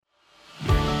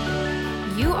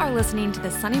You are listening to the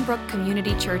Sunnybrook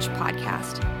Community Church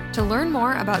podcast. To learn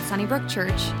more about Sunnybrook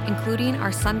Church, including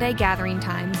our Sunday gathering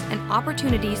times and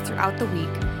opportunities throughout the week,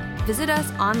 visit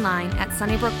us online at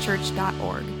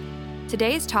sunnybrookchurch.org.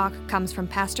 Today's talk comes from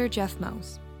Pastor Jeff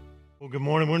Moes. Well, good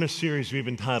morning. We're in a series we've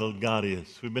entitled God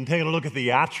Is. We've been taking a look at the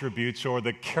attributes or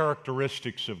the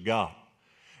characteristics of God.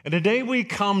 And today we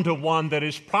come to one that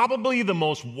is probably the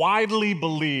most widely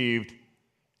believed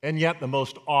and yet the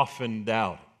most often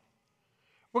doubted.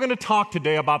 We're going to talk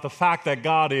today about the fact that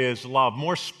God is love,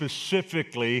 more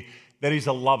specifically that He's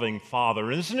a loving Father.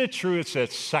 Isn't it true it's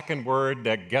that second word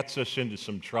that gets us into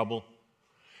some trouble?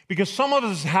 Because some of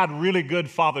us had really good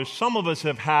fathers, some of us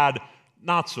have had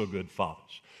not so good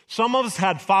fathers. Some of us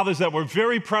had fathers that were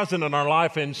very present in our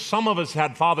life, and some of us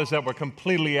had fathers that were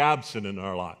completely absent in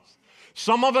our lives.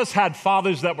 Some of us had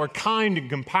fathers that were kind and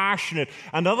compassionate,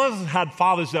 and others had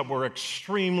fathers that were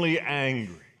extremely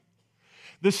angry.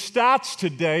 The stats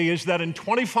today is that in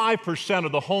 25%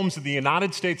 of the homes in the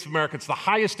United States of America, it's the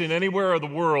highest in anywhere of the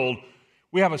world,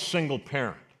 we have a single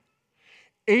parent.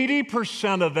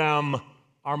 80% of them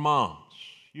are moms.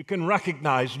 You can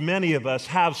recognize many of us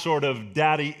have sort of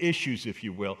daddy issues, if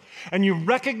you will. And you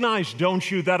recognize,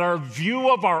 don't you, that our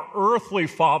view of our earthly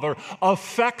father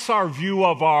affects our view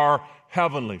of our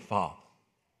heavenly Father.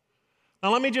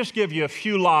 Now, let me just give you a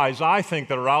few lies I think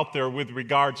that are out there with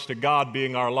regards to God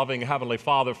being our loving heavenly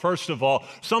Father. First of all,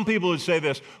 some people would say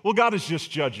this, well, God is just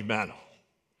judgmental.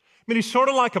 I mean, He's sort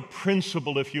of like a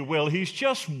principal, if you will. He's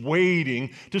just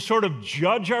waiting to sort of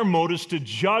judge our motives, to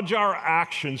judge our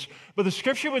actions. But the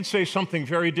Scripture would say something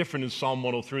very different in Psalm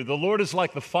 103. The Lord is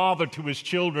like the Father to His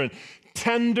children,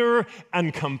 tender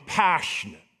and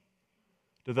compassionate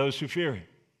to those who fear Him.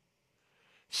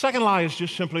 Second lie is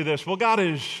just simply this, well, God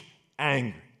is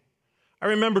angry. I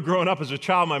remember growing up as a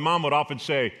child, my mom would often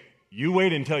say, you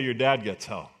wait until your dad gets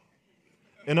home.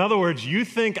 In other words, you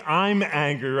think I'm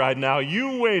angry right now,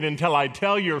 you wait until I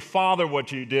tell your father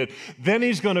what you did, then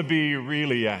he's going to be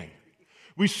really angry.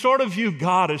 We sort of view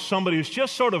God as somebody who's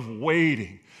just sort of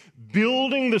waiting,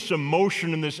 building this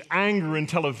emotion and this anger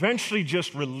until eventually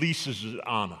just releases it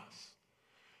on us.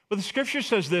 But the Scripture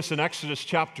says this in Exodus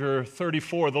chapter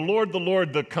 34, the Lord,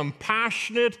 the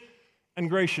compassionate and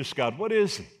gracious God. What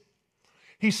is He?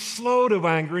 He's slow to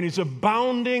anger and He's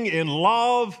abounding in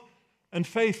love and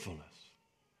faithfulness.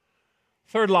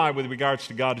 Third lie with regards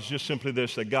to God is just simply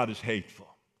this, that God is hateful.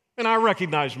 And I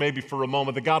recognize maybe for a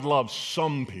moment that God loves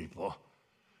some people,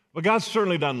 but God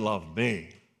certainly doesn't love me.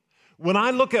 When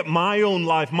I look at my own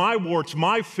life, my warts,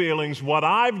 my failings, what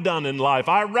I've done in life,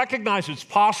 I recognize it's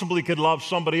possible He could love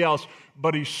somebody else,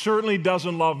 but He certainly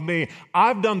doesn't love me.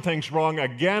 I've done things wrong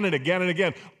again and again and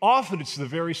again. Often it's the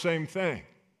very same thing.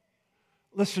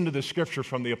 Listen to the Scripture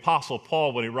from the Apostle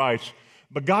Paul when he writes,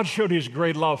 but God showed His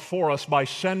great love for us by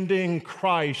sending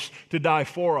Christ to die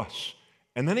for us.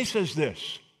 And then he says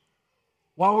this,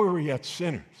 while we were yet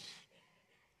sinners.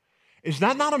 Is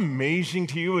that not amazing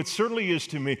to you? It certainly is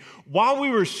to me. While we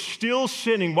were still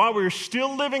sinning, while we were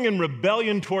still living in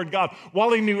rebellion toward God,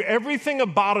 while He knew everything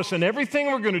about us and everything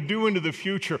we're going to do into the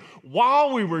future,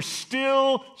 while we were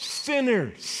still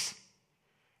sinners,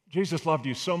 Jesus loved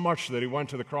you so much that He went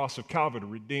to the cross of Calvary to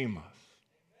redeem us.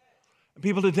 And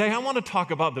people, today I want to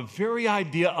talk about the very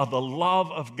idea of the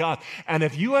love of God. And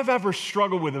if you have ever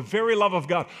struggled with the very love of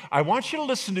God, I want you to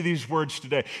listen to these words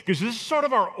today, because this is sort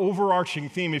of our overarching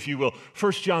theme, if you will.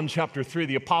 1 John chapter 3,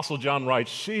 the Apostle John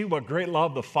writes, see what great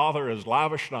love the Father has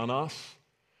lavished on us,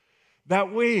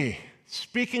 that we,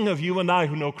 speaking of you and I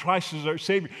who know Christ as our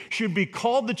Savior, should be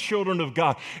called the children of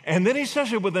God. And then he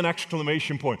says it with an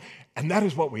exclamation point, and that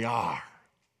is what we are.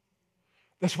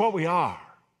 That's what we are.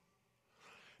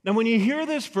 Now, when you hear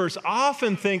this verse, I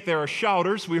often think there are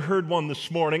shouters, we heard one this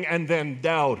morning, and then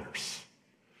doubters.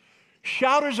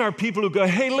 Shouters are people who go,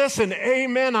 hey, listen,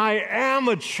 amen, I am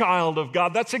a child of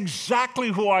God. That's exactly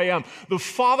who I am. The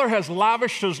Father has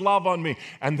lavished His love on me.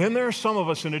 And then there are some of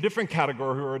us in a different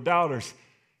category who are doubters.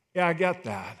 Yeah, I get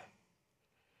that.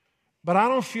 But I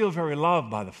don't feel very loved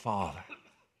by the Father.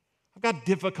 I've got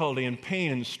difficulty and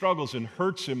pain and struggles and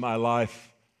hurts in my life.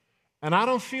 And I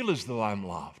don't feel as though I'm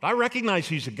loved. I recognize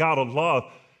He's a God of love,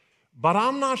 but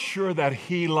I'm not sure that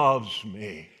He loves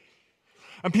me.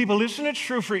 And people, isn't it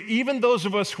true for even those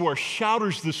of us who are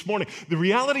shouters this morning? The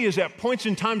reality is at points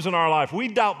in times in our life, we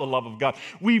doubt the love of God.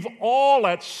 We've all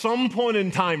at some point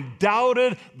in time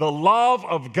doubted the love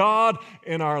of God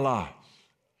in our lives.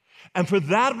 And for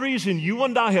that reason, you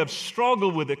and I have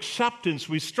struggled with acceptance.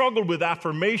 We struggle with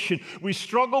affirmation. We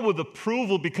struggle with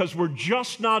approval because we're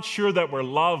just not sure that we're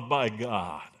loved by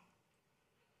God.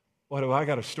 Well, I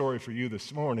got a story for you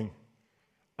this morning.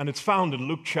 And it's found in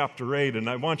Luke chapter 8, and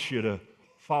I want you to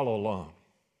follow along.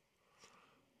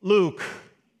 Luke,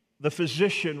 the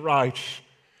physician, writes,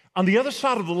 on the other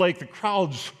side of the lake, the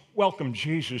crowds welcomed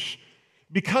Jesus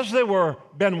because they were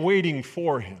been waiting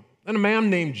for him. And a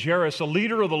man named Jairus, a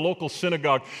leader of the local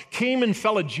synagogue, came and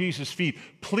fell at Jesus' feet,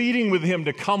 pleading with him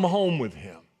to come home with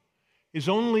him. His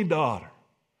only daughter,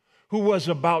 who was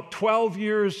about 12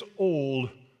 years old,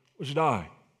 was dying.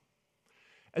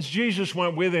 As Jesus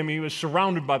went with him, he was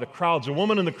surrounded by the crowds. A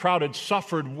woman in the crowd had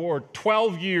suffered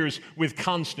 12 years with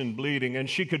constant bleeding, and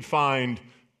she could find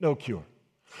no cure.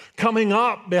 Coming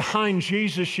up behind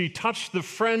Jesus, she touched the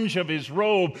fringe of his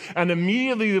robe, and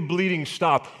immediately the bleeding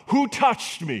stopped. Who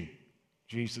touched me?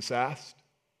 Jesus asked.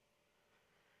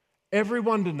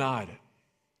 Everyone denied it.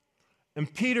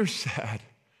 And Peter said,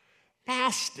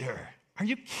 Master, are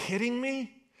you kidding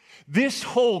me? This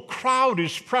whole crowd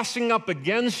is pressing up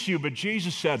against you. But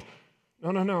Jesus said,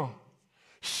 No.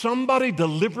 Somebody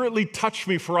deliberately touched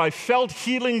me, for I felt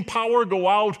healing power go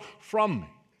out from me.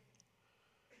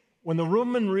 When the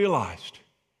woman realized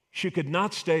she could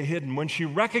not stay hidden, when she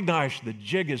recognized the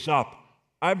jig is up,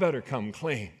 I better come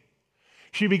clean,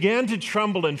 she began to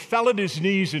tremble and fell at his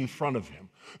knees in front of him.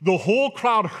 The whole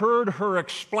crowd heard her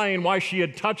explain why she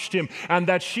had touched him and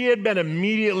that she had been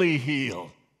immediately healed.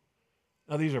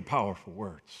 Now, these are powerful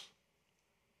words.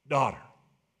 Daughter,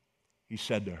 he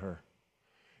said to her,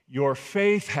 your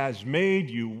faith has made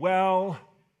you well.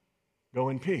 Go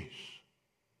in peace.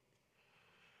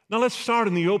 Now, let's start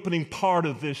in the opening part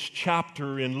of this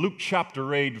chapter in Luke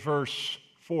chapter 8, verse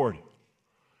 40.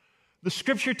 The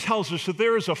scripture tells us that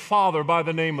there is a father by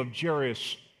the name of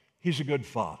Jairus. He's a good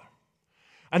father.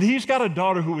 And he's got a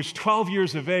daughter who is 12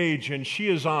 years of age, and she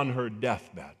is on her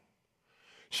deathbed.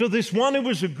 So this one who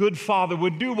was a good father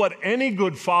would do what any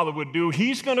good father would do.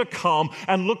 He's going to come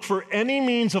and look for any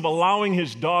means of allowing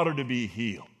his daughter to be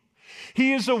healed.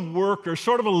 He is a worker,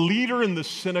 sort of a leader in the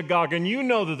synagogue, and you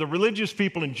know that the religious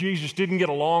people and Jesus didn't get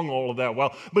along all of that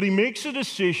well, but he makes a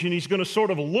decision. He's going to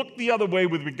sort of look the other way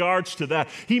with regards to that.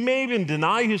 He may even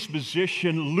deny his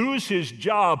position, lose his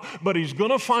job, but he's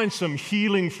going to find some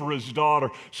healing for his daughter,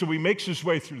 so he makes his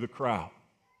way through the crowd.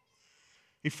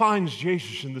 He finds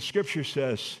Jesus, and the scripture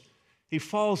says he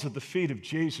falls at the feet of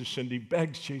Jesus and he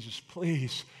begs Jesus,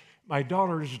 please, my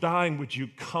daughter is dying, would you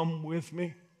come with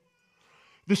me?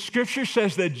 The scripture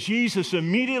says that Jesus,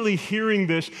 immediately hearing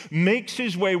this, makes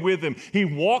his way with him. He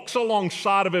walks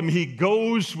alongside of him. He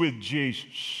goes with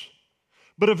Jesus.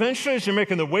 But eventually, as they're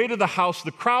making their way to the house,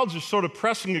 the crowds are sort of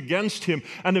pressing against him,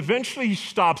 and eventually he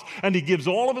stops and he gives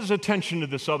all of his attention to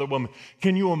this other woman.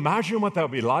 Can you imagine what that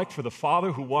would be like for the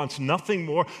father who wants nothing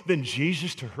more than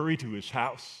Jesus to hurry to his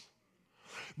house?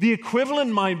 The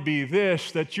equivalent might be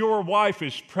this, that your wife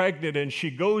is pregnant and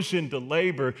she goes into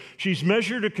labor. She's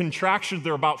measured her contractions.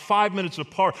 They're about 5 minutes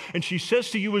apart. And she says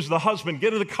to you as the husband,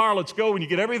 get in the car, let's go. And you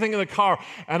get everything in the car.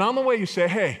 And on the way you say,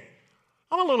 hey,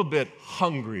 I'm a little bit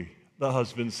hungry, the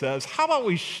husband says. How about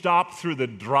we stop through the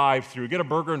drive-thru, get a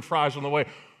burger and fries on the way?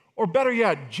 Or better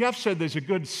yet, Jeff said there's a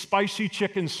good spicy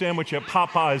chicken sandwich at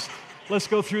Popeyes. Let's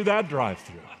go through that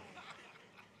drive-thru.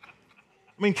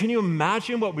 I mean, can you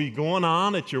imagine what would be going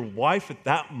on at your wife at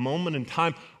that moment in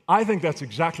time? I think that's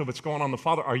exactly what's going on in the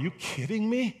father. Are you kidding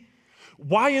me?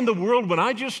 Why in the world, when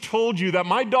I just told you that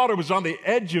my daughter was on the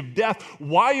edge of death,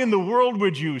 why in the world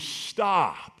would you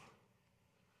stop?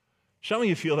 Some of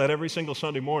you feel that every single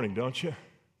Sunday morning, don't you?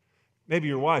 Maybe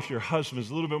your wife, your husband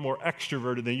is a little bit more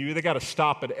extroverted than you. They got to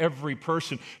stop at every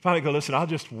person. Finally go, listen, I'll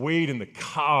just wait in the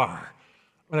car.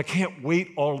 And I can't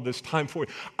wait all of this time for you.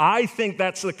 I think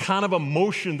that's the kind of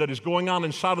emotion that is going on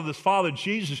inside of this father.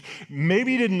 Jesus,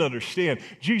 maybe you didn't understand.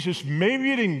 Jesus, maybe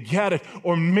you didn't get it.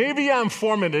 Or maybe I'm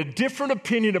forming a different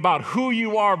opinion about who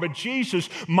you are. But Jesus,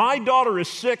 my daughter is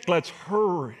sick. Let's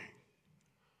hurry.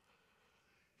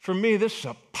 For me, this is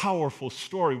a powerful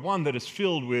story, one that is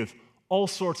filled with all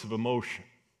sorts of emotion.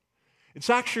 It's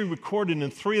actually recorded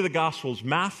in 3 of the Gospels,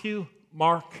 Matthew,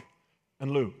 Mark,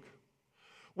 and Luke.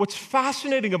 What's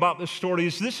fascinating about this story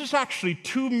is this is actually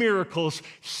 2 miracles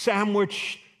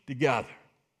sandwiched together.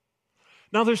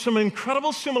 Now, there's some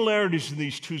incredible similarities in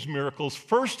these 2 miracles.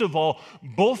 First of all,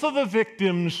 both of the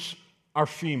victims are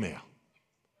female.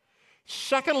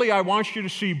 Secondly, I want you to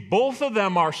see both of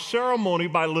them are ceremony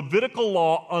by Levitical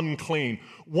law unclean.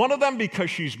 One of them because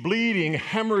she's bleeding,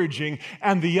 hemorrhaging,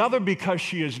 and the other because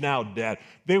she is now dead.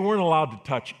 They weren't allowed to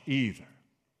touch either.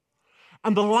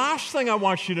 And the last thing I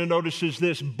want you to notice is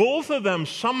this. Both of them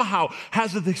somehow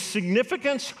has the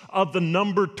significance of the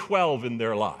number 12 in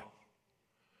their life.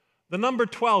 The number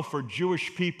 12 for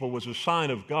Jewish people was a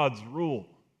sign of God's rule.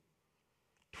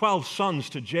 12 sons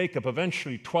to Jacob,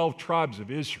 eventually 12 tribes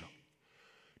of Israel.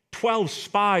 12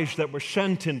 spies that were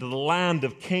sent into the land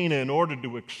of Canaan in order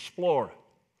to explore it.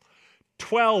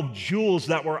 12 jewels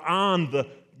that were on the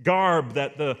garb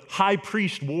that the high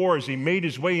priest wore as he made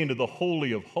his way into the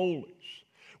Holy of Holies.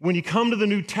 When you come to the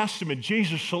New Testament,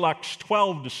 Jesus selects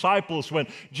 12 disciples. When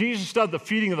Jesus does the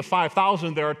feeding of the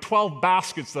 5,000, there are 12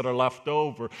 baskets that are left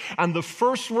over. And the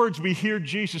first words we hear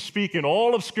Jesus speak in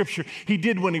all of Scripture, he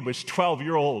did when he was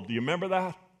 12-year-old. Do you remember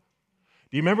that?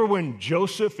 Do you remember when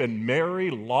Joseph and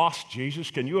Mary lost Jesus?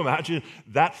 Can you imagine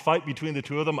that fight between the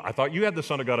two of them? I thought you had the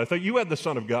Son of God. I thought you had the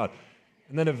Son of God.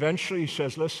 And then eventually he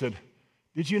says, listen,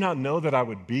 did you not know that I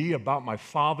would be about my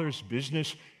Father's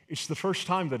business? It's the first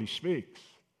time that he speaks.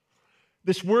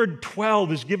 This word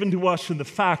 12 is given to us in the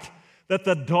fact that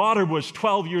the daughter was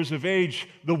 12 years of age.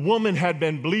 The woman had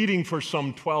been bleeding for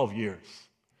some 12 years.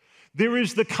 There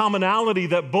is the commonality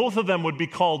that both of them would be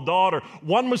called daughter.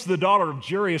 One was the daughter of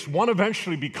Jairus, one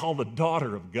eventually be called the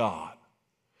daughter of God.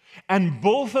 And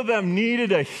both of them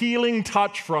needed a healing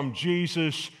touch from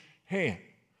Jesus' hand.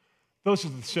 Those are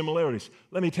the similarities.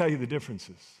 Let me tell you the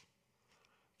differences.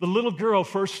 The little girl,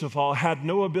 first of all, had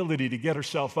no ability to get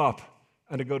herself up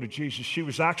and to go to Jesus. She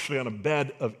was actually on a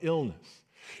bed of illness.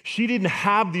 She didn't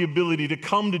have the ability to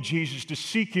come to Jesus, to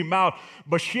seek him out,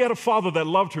 but she had a father that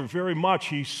loved her very much.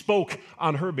 He spoke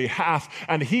on her behalf,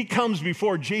 and he comes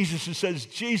before Jesus and says,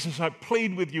 Jesus, I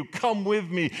plead with you, come with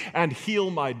me and heal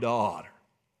my daughter.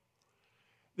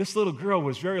 This little girl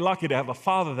was very lucky to have a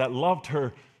father that loved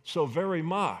her so very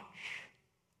much.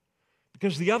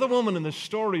 Because the other woman in this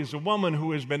story is a woman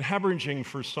who has been hemorrhaging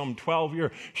for some 12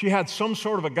 years. She had some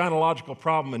sort of a gynecological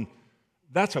problem, and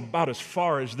that's about as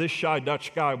far as this shy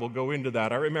Dutch guy will go into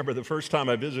that. I remember the first time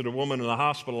I visited a woman in the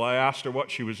hospital, I asked her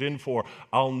what she was in for.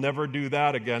 I'll never do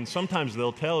that again. Sometimes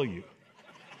they'll tell you.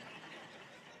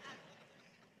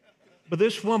 But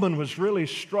this woman was really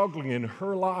struggling in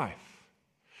her life.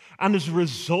 And as a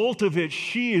result of it,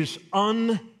 she is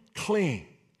unclean.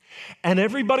 And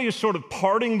everybody is sort of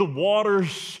parting the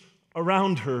waters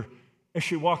around her as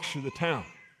she walks through the town.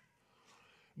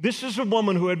 This is a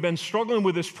woman who had been struggling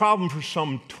with this problem for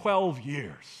some 12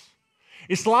 years.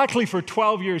 It's likely for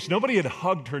 12 years nobody had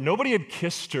hugged her, nobody had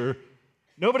kissed her,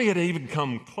 nobody had even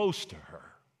come close to her.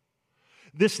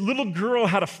 This little girl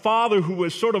had a father who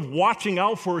was sort of watching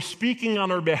out for her, speaking on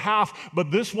her behalf,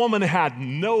 but this woman had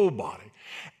nobody.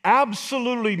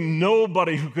 Absolutely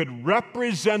nobody who could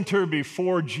represent her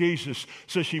before Jesus.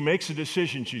 So she makes a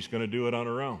decision she's going to do it on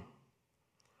her own.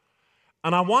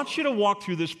 And I want you to walk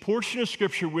through this portion of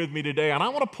Scripture with me today, and I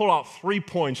want to pull out 3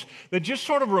 points that just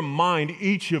sort of remind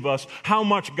each of us how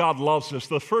much God loves us.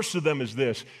 The first of them is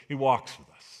this: he walks with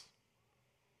us.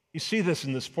 You see this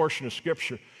in this portion of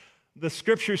Scripture. The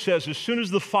Scripture says as soon as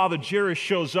the father Jairus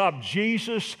shows up,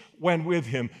 Jesus went with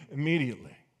him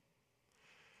immediately.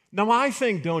 Now, I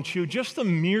think, don't you, just the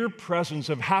mere presence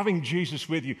of having Jesus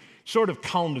with you sort of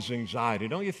calms anxiety,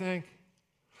 don't you think?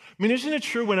 I mean, isn't it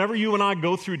true whenever you and I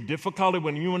go through difficulty,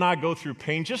 when you and I go through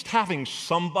pain, just having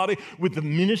somebody with the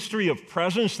ministry of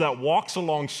presence that walks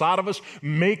alongside of us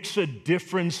makes a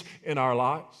difference in our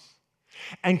lives?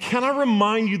 And can I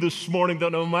remind you this morning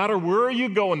that no matter where you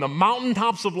go, in the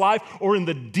mountaintops of life or in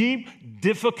the deep,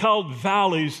 difficult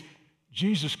valleys,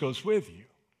 Jesus goes with you.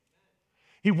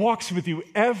 He walks with you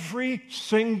every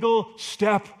single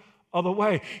step of the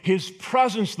way. His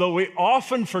presence, though we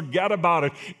often forget about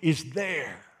it, is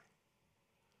there.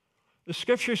 The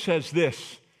Scripture says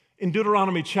this in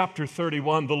Deuteronomy chapter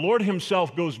 31, the Lord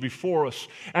himself goes before us,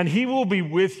 and he will be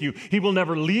with you. He will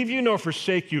never leave you nor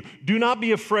forsake you. Do not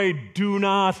be afraid. Do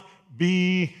not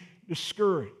be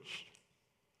discouraged.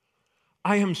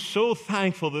 I am so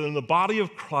thankful that in the body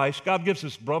of Christ, God gives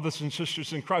us brothers and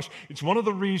sisters in Christ. It's one of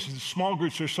the reasons small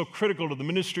groups are so critical to the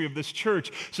ministry of this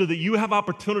church, so that you have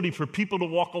opportunity for people to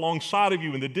walk alongside of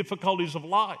you in the difficulties of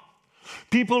life.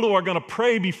 People who are going to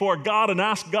pray before God and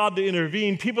ask God to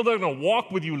intervene. People that are going to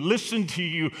walk with you, listen to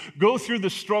you, go through the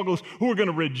struggles, who are going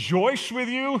to rejoice with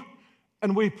you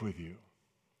and weep with you.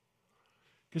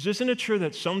 Because isn't it true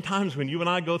that sometimes when you and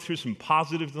I go through some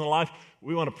positives in life,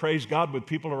 we want to praise God with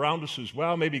people around us as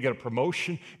well? Maybe you get a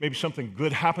promotion, maybe something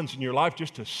good happens in your life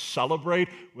just to celebrate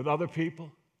with other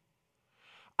people.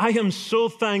 I am so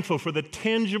thankful for the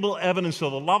tangible evidence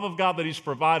of the love of God that he's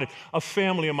provided, a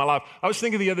family in my life. I was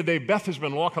thinking the other day, Beth has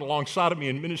been walking alongside of me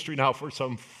in ministry now for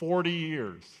some 40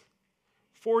 years.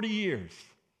 40 years.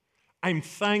 I'm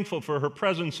thankful for her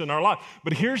presence in our life.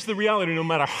 But here's the reality: no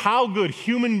matter how good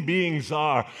human beings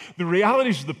are, the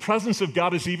reality is the presence of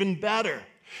God is even better.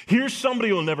 Here's somebody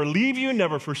who will never leave you,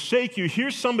 never forsake you.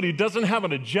 Here's somebody who doesn't have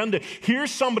an agenda.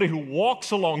 Here's somebody who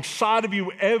walks alongside of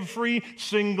you every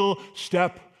single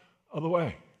step of the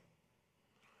way.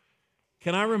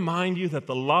 Can I remind you that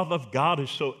the love of God is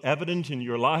so evident in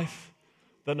your life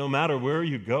that no matter where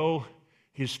you go,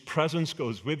 His presence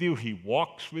goes with you, He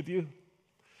walks with you?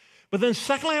 But then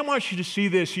secondly, I want you to see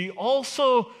this. He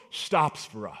also stops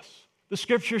for us. The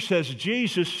scripture says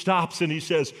Jesus stops and He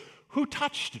says, "Who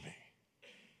touched me?"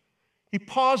 He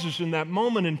pauses in that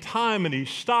moment in time and He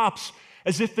stops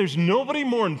as if there's nobody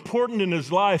more important in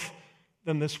His life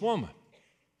than this woman.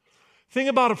 Think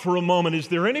about it for a moment. Is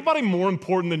there anybody more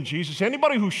important than Jesus?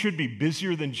 Anybody who should be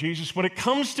busier than Jesus? When it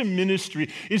comes to ministry,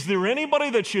 is there anybody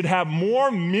that should have more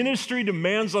ministry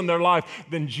demands on their life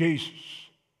than Jesus?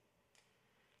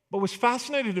 But what's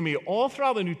fascinating to me, all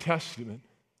throughout the New Testament,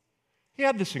 He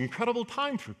had this incredible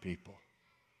time for people.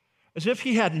 As if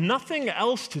He had nothing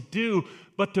else to do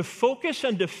but to focus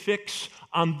and to fix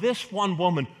on this one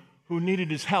woman who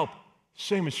needed His help.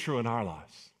 Same is true in our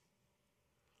lives.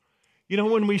 You know,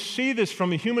 when we see this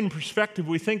from a human perspective,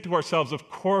 we think to ourselves, of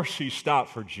course He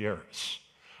stopped for Jairus.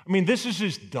 I mean, this is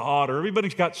His daughter.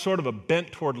 Everybody's got sort of a bent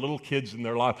toward little kids in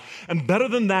their life. And better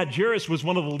than that, Jairus was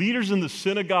one of the leaders in the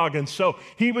synagogue, and so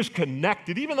he was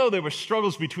connected. Even though there were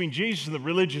struggles between Jesus and the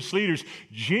religious leaders,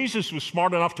 Jesus was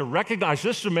smart enough to recognize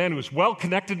this is a man who was well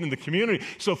connected in the community.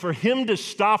 So for Him to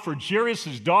stop for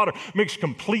Jairus' daughter makes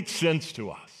complete sense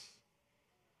to us.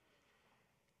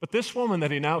 But this woman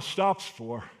that He now stops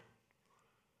for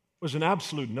was an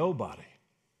absolute nobody.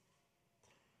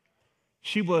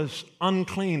 She was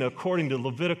unclean according to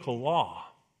Levitical law.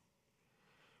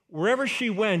 Wherever she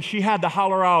went, she had to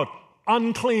holler out,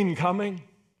 "Unclean coming,"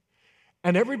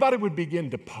 and everybody would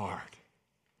begin to part.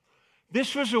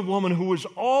 This was a woman who was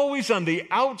always on the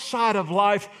outside of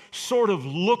life, sort of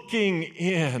looking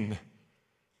in.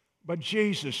 But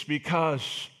Jesus,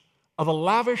 because of the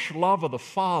lavish love of the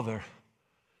Father,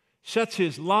 sets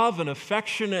His love and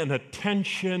affection and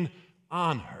attention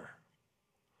on her.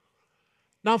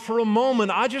 Now, for a moment,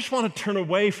 I just want to turn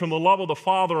away from the love of the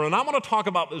Father, and I want to talk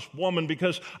about this woman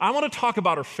because I want to talk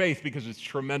about her faith because it's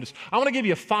tremendous. I want to give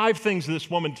you 5 things this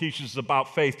woman teaches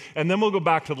about faith, and then we'll go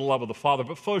back to the love of the Father.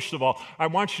 But first of all, I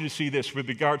want you to see this with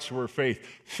regards to her faith.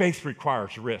 Faith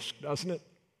requires risk, doesn't it?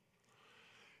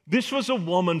 This was a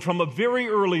woman from a very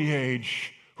early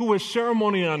age who was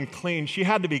ceremonially unclean. She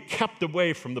had to be kept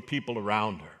away from the people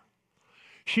around her.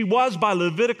 She was, by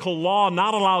Levitical law,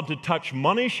 not allowed to touch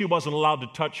money. She wasn't allowed to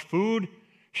touch food.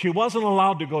 She wasn't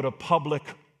allowed to go to public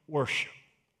worship.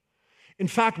 In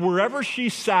fact, wherever she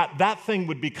sat, that thing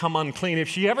would become unclean. If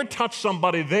she ever touched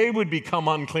somebody, they would become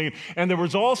unclean. And there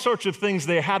was all sorts of things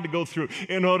they had to go through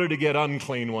in order to get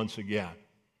unclean once again.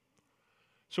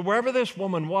 So wherever this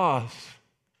woman was,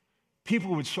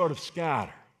 people would sort of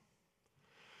scatter.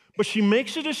 But she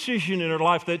makes a decision in her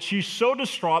life that she's so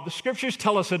distraught. The scriptures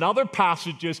tell us in other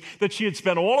passages that she had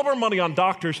spent all of her money on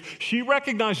doctors. She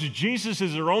recognizes Jesus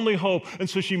is her only hope, and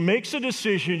so she makes a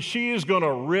decision. She is going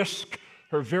to risk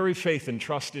her very faith and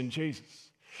trust in Jesus.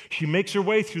 She makes her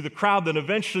way through the crowd, then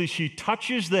eventually she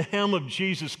touches the hem of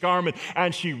Jesus' garment,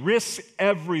 and she risks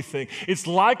everything. It's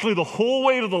likely the whole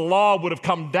weight of the law would have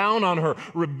come down on her,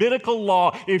 rabbinical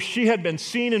law, if she had been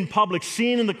seen in public,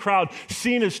 seen in the crowd,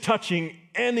 seen as touching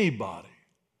anybody.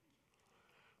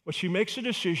 But she makes a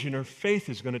decision. Her faith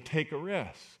is going to take a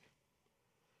risk.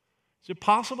 Is it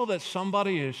possible that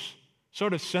somebody is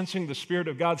sort of sensing the Spirit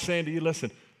of God saying to you,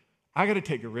 listen, I got to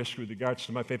take a risk with regards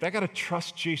to my faith. I got to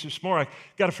trust Jesus more. I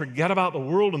got to forget about the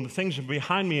world and the things that are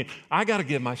behind me. I got to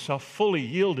get myself fully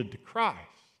yielded to Christ.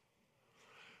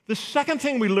 The second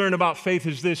thing we learn about faith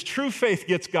is this: true faith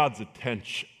gets God's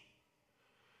attention.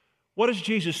 What does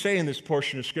Jesus say in this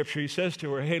portion of Scripture? He says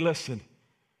to her, hey, listen,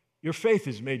 your faith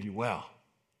has made you well.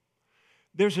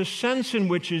 There's a sense in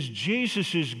which as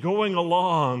Jesus is going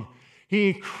along,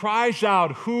 He cries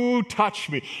out, who touched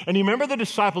me? And you remember the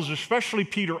disciples, especially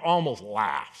Peter, almost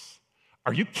laughs.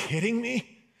 Are you kidding me?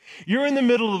 You're in the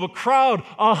middle of a crowd.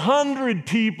 100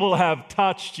 people have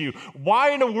touched you.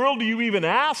 Why in the world do you even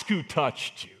ask who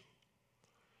touched you?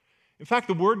 In fact,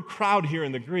 the word crowd here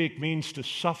in the Greek means to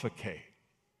suffocate.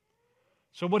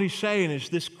 So what he's saying is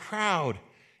this crowd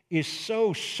is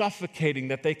so suffocating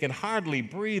that they can hardly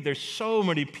breathe. There's so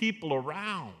many people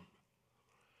around.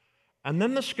 And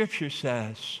then the scripture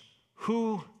says,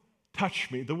 who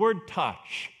touched me? The word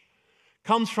touch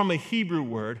comes from a Hebrew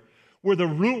word where the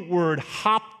root word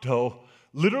hapto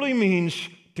literally means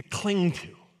to cling to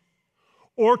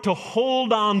or to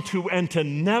hold on to and to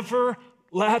never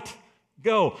let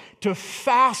go, to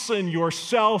fasten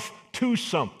yourself to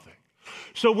something.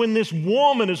 So when this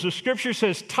woman, as the scripture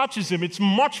says, touches him, it's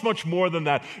much, much more than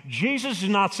that. Jesus is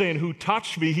not saying, who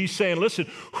touched me? He's saying, listen,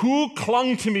 who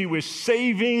clung to me with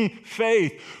saving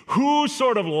faith? Who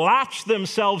sort of latched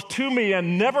themselves to me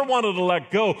and never wanted to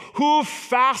let go? Who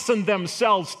fastened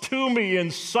themselves to me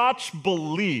in such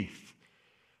belief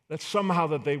that somehow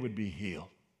that they would be healed?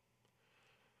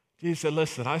 Jesus said,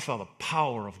 listen, I saw the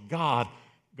power of God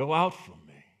go out from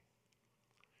me.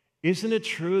 Isn't it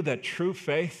true that true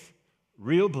faith,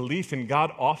 real belief in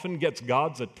God, often gets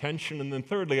God's attention? And then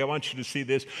thirdly, I want you to see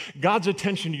this. God's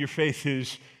attention to your faith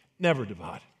is never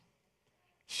divided.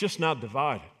 It's just not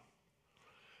divided.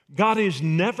 God is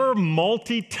never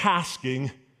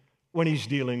multitasking when he's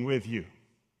dealing with you.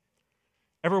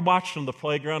 Ever watched on the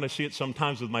playground? I see it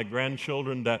sometimes with my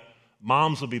grandchildren that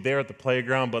moms will be there at the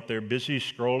playground, but they're busy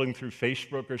scrolling through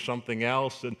Facebook or something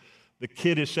else, and the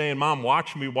kid is saying, Mom,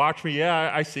 watch me.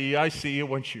 Yeah, I see you,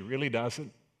 when she really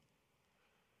doesn't.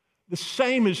 The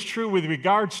same is true with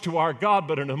regards to our God,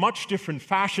 but in a much different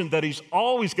fashion, that he's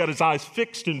always got his eyes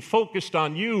fixed and focused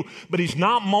on you, but he's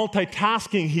not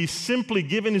multitasking. He's simply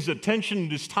giving his attention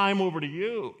and his time over to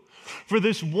you. For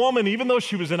this woman, even though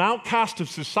she was an outcast of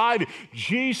society,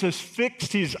 Jesus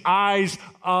fixed his eyes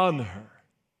on her.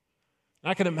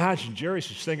 I can imagine Jerry's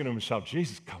just thinking to himself,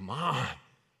 Jesus, come on.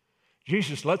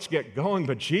 Jesus, let's get going.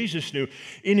 But Jesus knew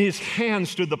in his hand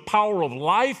stood the power of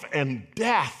life and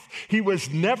death. He was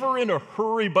never in a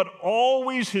hurry, but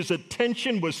always his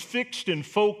attention was fixed and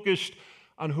focused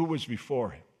on who was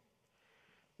before him.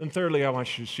 And thirdly, I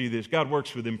want you to see this. God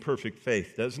works with imperfect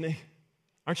faith, doesn't he?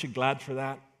 Aren't you glad for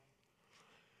that?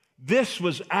 This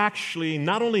was actually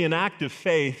not only an act of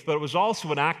faith, but it was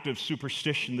also an act of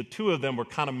superstition. The two of them were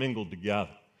kind of mingled together.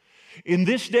 In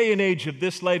this day and age of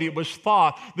this lady, it was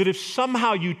thought that if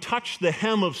somehow you touched the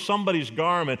hem of somebody's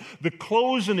garment, the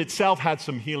clothes in itself had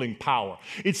some healing power.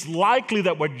 It's likely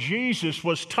that what Jesus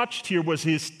was touched here was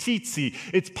his tzitzit.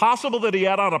 It's possible that he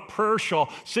had on a prayer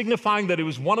shawl, signifying that he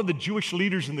was one of the Jewish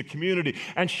leaders in the community,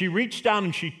 and she reached down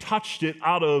and she touched it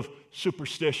out of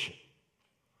superstition.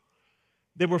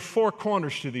 There were 4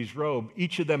 corners to these robes.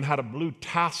 Each of them had a blue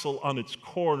tassel on its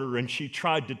corner, and she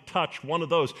tried to touch one of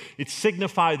those. It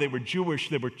signified they were Jewish,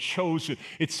 they were chosen.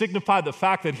 It signified the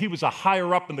fact that he was a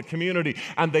higher up in the community,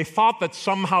 and they thought that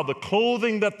somehow the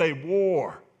clothing that they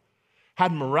wore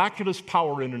had miraculous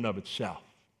power in and of itself.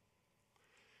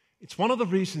 It's one of the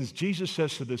reasons Jesus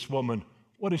says to this woman,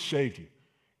 what has saved you?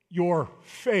 Your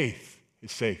faith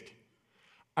has saved you.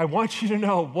 I want you to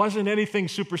know it wasn't anything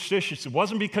superstitious. It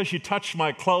wasn't because you touched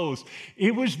my clothes.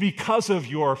 It was because of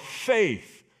your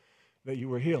faith that you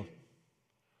were healed.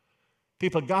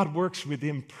 People, God works with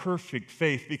imperfect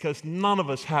faith because none of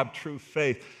us have true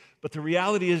faith. But the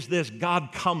reality is this,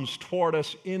 God comes toward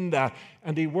us in that,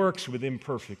 and he works with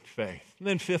imperfect faith. And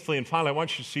then fifthly and finally, I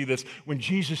want you to see this. When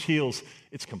Jesus heals,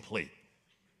 it's complete.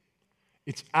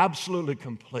 It's absolutely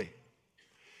complete.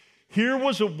 Here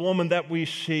was a woman that we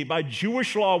see, by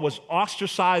Jewish law, was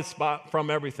ostracized from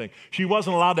everything. She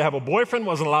wasn't allowed to have a boyfriend,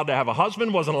 wasn't allowed to have a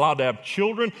husband, wasn't allowed to have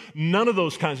children, none of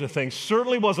those kinds of things.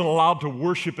 Certainly wasn't allowed to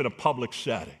worship in a public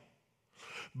setting.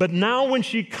 But now when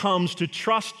she comes to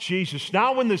trust Jesus,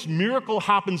 now when this miracle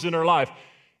happens in her life,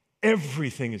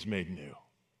 everything is made new.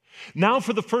 Now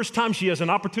for the first time she has an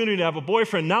opportunity to have a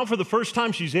boyfriend. Now for the first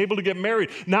time she's able to get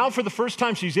married. Now for the first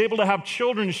time she's able to have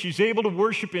children. She's able to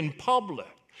worship in public.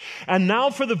 And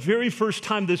now for the very first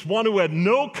time, this one who had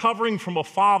no covering from a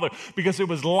father, because it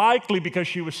was likely because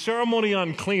she was ceremonially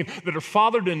unclean that her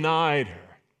father denied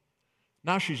her.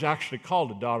 Now she's actually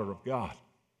called a daughter of God.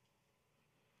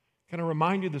 Can I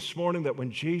remind you this morning that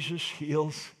when Jesus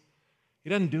heals,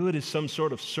 he doesn't do it as some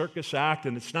sort of circus act,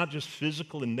 and it's not just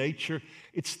physical in nature.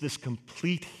 It's this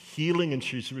complete healing, and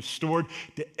she's restored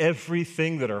to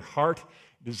everything that her heart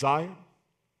desired.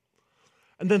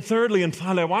 And then thirdly and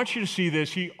finally, I want you to see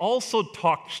this. He also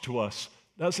talks to us,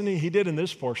 doesn't he? He did in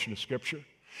this portion of Scripture.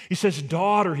 He says,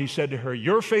 daughter, he said to her,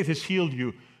 your faith has healed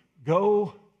you.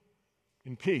 Go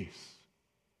in peace.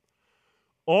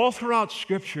 All throughout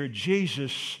Scripture,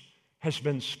 Jesus has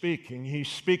been speaking. He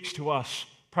speaks to us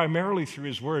primarily through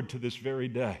his word to this very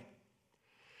day.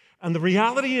 And the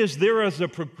reality is there is a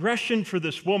progression for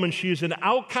this woman. She is an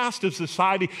outcast of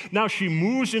society. Now she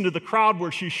moves into the crowd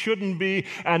where she shouldn't be.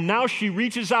 And now she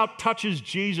reaches out, touches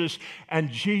Jesus, and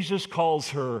Jesus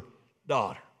calls her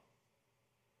daughter.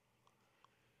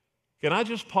 Can I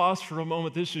just pause for a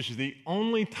moment? This is the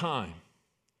only time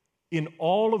in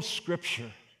all of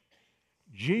Scripture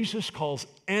Jesus calls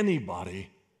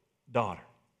anybody daughter.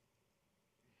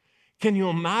 Can you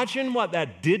imagine what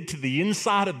that did to the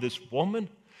inside of this woman?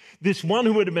 this one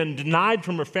who had been denied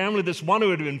from her family, this one who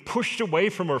had been pushed away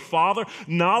from her father.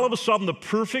 And all of a sudden, the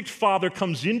perfect father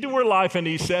comes into her life and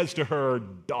he says to her,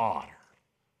 daughter.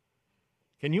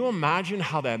 Can you imagine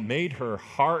how that made her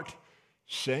heart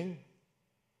sing?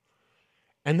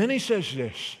 And then he says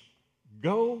this,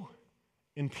 go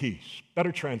in peace.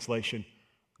 Better translation,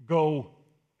 go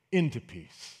into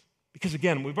peace. Because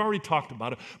again, we've already talked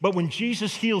about it, but when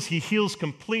Jesus heals, he heals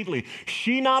completely.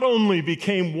 She not only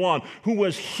became one who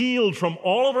was healed from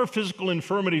all of her physical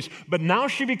infirmities, but now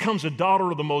she becomes a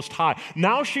daughter of the Most High.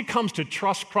 Now she comes to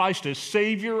trust Christ as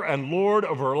Savior and Lord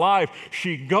of her life.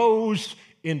 She goes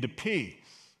into peace.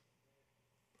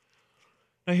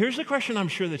 Now here's the question I'm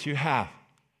sure that you have.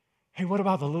 Hey, what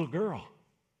about the little girl?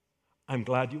 I'm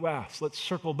glad you asked. Let's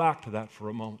circle back to that for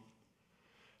a moment.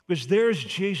 Because there's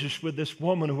Jesus with this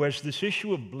woman who has this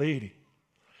issue of bleeding.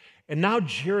 And now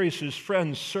Jairus'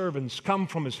 friends, servants, come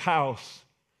from his house,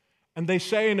 and they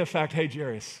say, in effect, hey,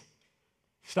 Jairus,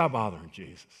 stop bothering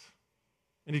Jesus.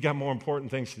 And he's got more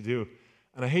important things to do.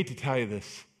 And I hate to tell you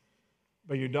this,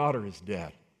 but your daughter is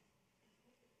dead.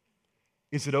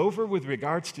 Is it over with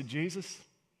regards to Jesus?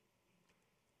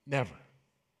 Never.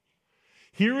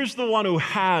 Here is the one who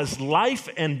has life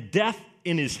and death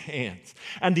in his hands.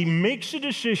 And he makes a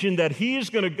decision that he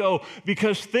is going to go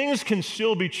because things can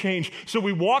still be changed. So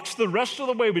he walks the rest of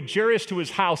the way with Jairus to his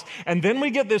house. And then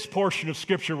we get this portion of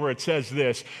scripture where it says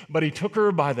this, but he took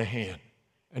her by the hand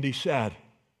and he said,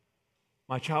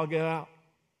 my child, get out.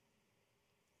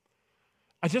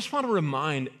 I just want to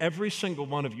remind every single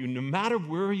one of you, no matter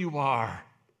where you are,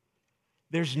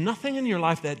 there's nothing in your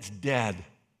life that's dead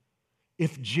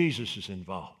if Jesus is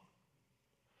involved.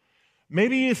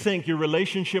 Maybe you think your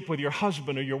relationship with your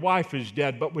husband or your wife is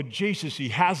dead, but with Jesus, he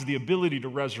has the ability to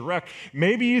resurrect.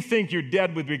 Maybe you think you're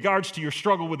dead with regards to your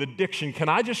struggle with addiction. Can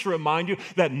I just remind you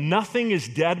that nothing is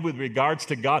dead with regards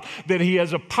to God, that he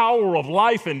has a power of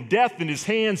life and death in his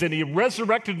hands, and he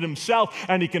resurrected himself,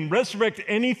 and he can resurrect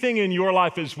anything in your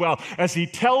life as well. As he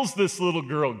tells this little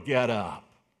girl, get up.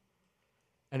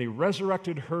 And he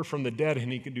resurrected her from the dead,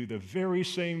 and he can do the very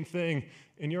same thing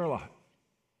in your life.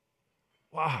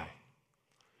 Why?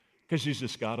 Because he's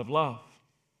this God of love.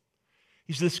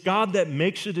 He's this God that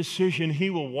makes a decision. He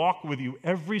will walk with you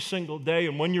every single day,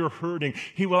 and when you're hurting,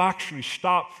 he will actually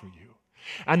stop for you.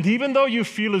 And even though you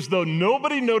feel as though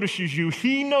nobody notices you,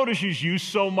 he notices you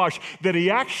so much that he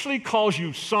actually calls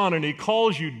you son and he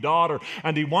calls you daughter,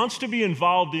 and he wants to be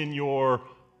involved in your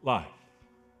life.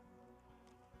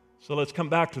 So let's come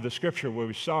back to the scripture where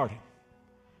we started.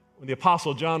 When the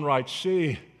Apostle John writes,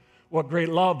 see what great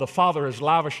love the Father has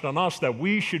lavished on us, that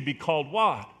we should be called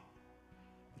what?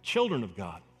 The children of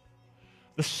God.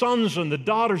 The sons and the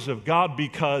daughters of God,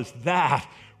 because that,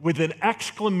 with an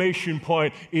exclamation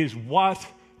point, is what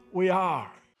we are.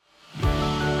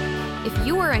 If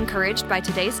you were encouraged by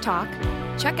today's talk,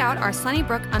 check out our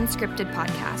Sunnybrook Unscripted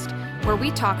podcast, where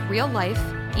we talk real life,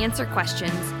 answer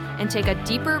questions, and take a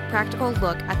deeper practical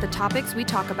look at the topics we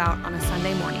talk about on a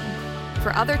Sunday morning.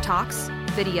 For other talks,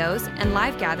 videos, and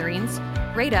live gatherings,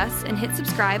 rate us and hit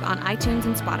subscribe on iTunes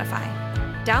and Spotify.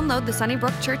 Download the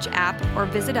Sunnybrook Church app or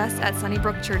visit us at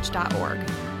sunnybrookchurch.org.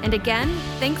 And again,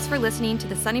 thanks for listening to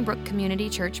the Sunnybrook Community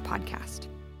Church podcast.